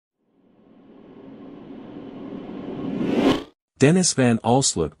Denis van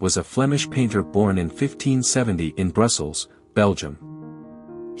Alsloot was a Flemish painter born in 1570 in Brussels, Belgium.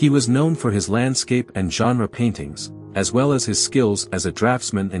 He was known for his landscape and genre paintings, as well as his skills as a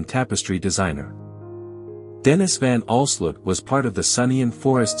draftsman and tapestry designer. Denis van Alsloot was part of the Sunny and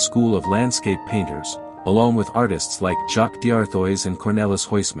Forest school of landscape painters, along with artists like Jacques d'Arthuis and Cornelis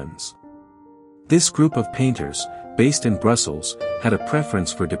Huysmans. This group of painters, based in Brussels, had a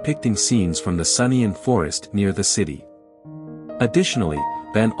preference for depicting scenes from the sunny and forest near the city. Additionally,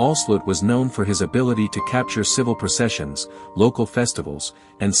 van Alsloot was known for his ability to capture civil processions, local festivals,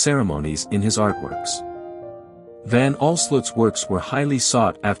 and ceremonies in his artworks. Van Alsloot's works were highly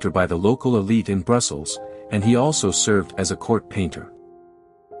sought after by the local elite in Brussels, and he also served as a court painter.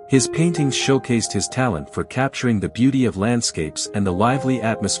 His paintings showcased his talent for capturing the beauty of landscapes and the lively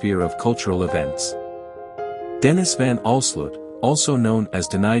atmosphere of cultural events. Denis van Alsloot, also known as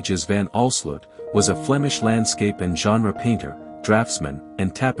Denis van Alsloot, was a Flemish landscape and genre painter, draftsman,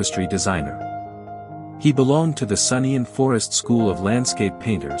 and tapestry designer. He belonged to the Sunny and Forest school of landscape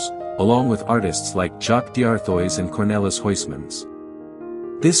painters, along with artists like Jacques d'Arthuis and Cornelis Huysmans.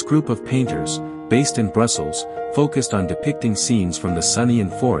 This group of painters, based in Brussels, focused on depicting scenes from the sunny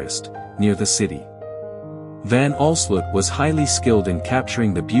and forest, near the city. Van Alsloot was highly skilled in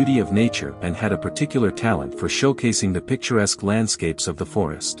capturing the beauty of nature and had a particular talent for showcasing the picturesque landscapes of the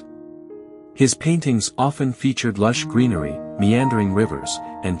forest. His paintings often featured lush greenery, meandering rivers,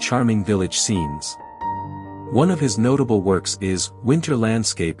 and charming village scenes. One of his notable works is Winter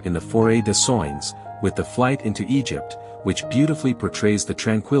Landscape in the Forêt de Soignes, with the Flight into Egypt, which beautifully portrays the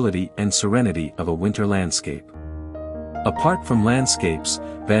tranquility and serenity of a winter landscape. Apart from landscapes,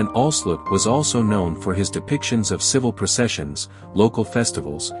 van Alsloot was also known for his depictions of civil processions, local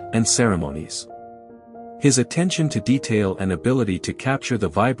festivals, and ceremonies. His attention to detail and ability to capture the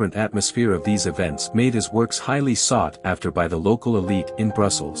vibrant atmosphere of these events made his works highly sought after by the local elite in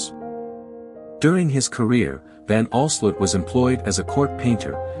Brussels. During his career, van Alsloot was employed as a court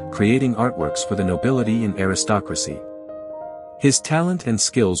painter, creating artworks for the nobility and aristocracy. His talent and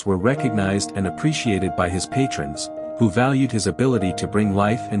skills were recognized and appreciated by his patrons, who valued his ability to bring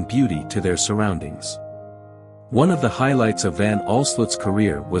life and beauty to their surroundings. One of the highlights of van Alsloot's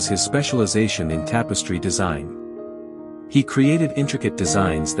career was his specialization in tapestry design. He created intricate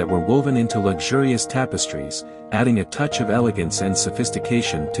designs that were woven into luxurious tapestries, adding a touch of elegance and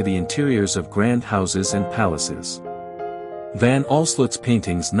sophistication to the interiors of grand houses and palaces. Van Alsloot's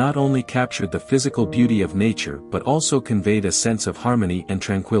paintings not only captured the physical beauty of nature but also conveyed a sense of harmony and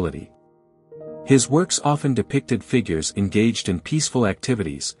tranquility. His works often depicted figures engaged in peaceful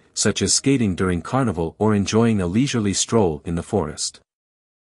activities, such as skating during carnival or enjoying a leisurely stroll in the forest.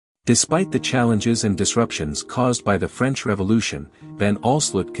 Despite the challenges and disruptions caused by the French Revolution, van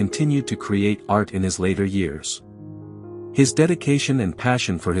Alsloot continued to create art in his later years. His dedication and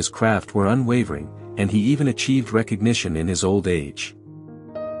passion for his craft were unwavering, and he even achieved recognition in his old age.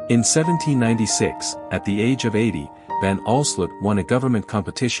 In 1796, at the age of 80, van Alsloot won a government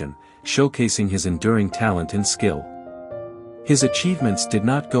competition, showcasing his enduring talent and skill. His achievements did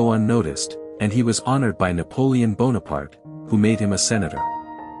not go unnoticed, and he was honored by Napoleon Bonaparte, who made him a senator.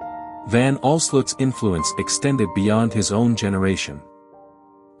 Van Alsloot's influence extended beyond his own generation.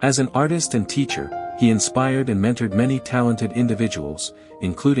 As an artist and teacher, he inspired and mentored many talented individuals,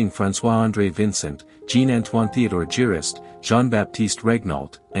 including François-André Vincent, Jean-Antoine Théodore Girist, Jean-Baptiste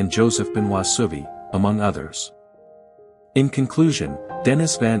Regnault, and Joseph Benoit Souvey, among others. In conclusion,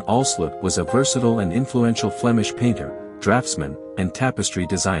 Denis van Alsloot was a versatile and influential Flemish painter, draftsman, and tapestry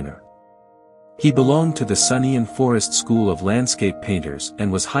designer. He belonged to the Sunny and Forest school of landscape painters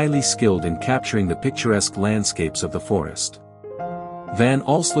and was highly skilled in capturing the picturesque landscapes of the forest. Van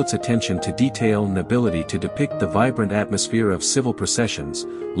Alsloot's attention to detail and ability to depict the vibrant atmosphere of civil processions,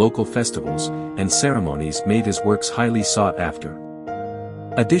 local festivals, and ceremonies made his works highly sought after.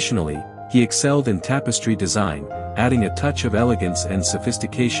 Additionally, he excelled in tapestry design, adding a touch of elegance and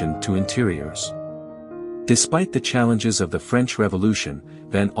sophistication to interiors. Despite the challenges of the French Revolution,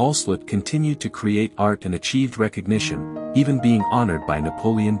 van Alsloot continued to create art and achieved recognition, even being honored by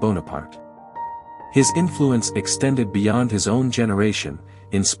Napoleon Bonaparte. His influence extended beyond his own generation,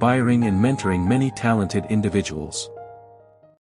 inspiring and mentoring many talented individuals.